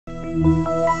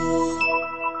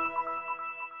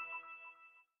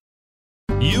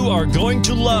You are going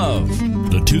to love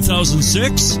the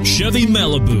 2006 Chevy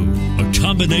Malibu, a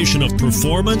combination of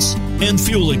performance and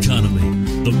fuel economy.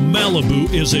 The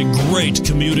Malibu is a great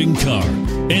commuting car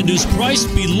and is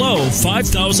priced below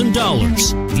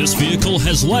 $5,000. This vehicle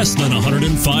has less than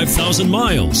 105,000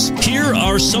 miles. Here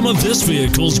are some of this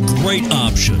vehicle's great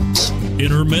options: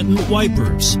 intermittent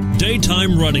wipers,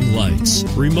 daytime running lights,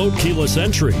 remote keyless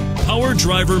entry, power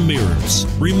driver mirrors,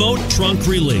 remote trunk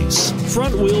release,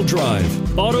 front wheel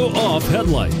drive, auto off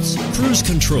headlights, cruise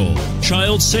control,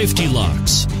 child safety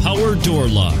locks, power door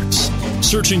locks.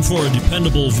 Searching for a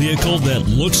dependable vehicle that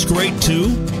looks great too?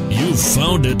 You've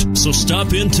found it, so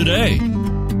stop in today.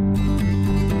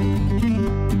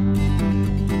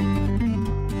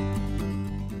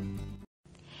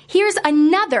 Here's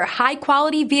another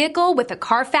high-quality vehicle with a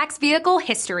Carfax Vehicle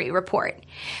History Report.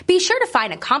 Be sure to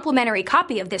find a complimentary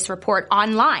copy of this report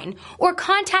online or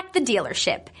contact the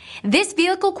dealership. This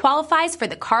vehicle qualifies for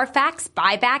the Carfax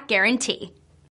Buyback Guarantee.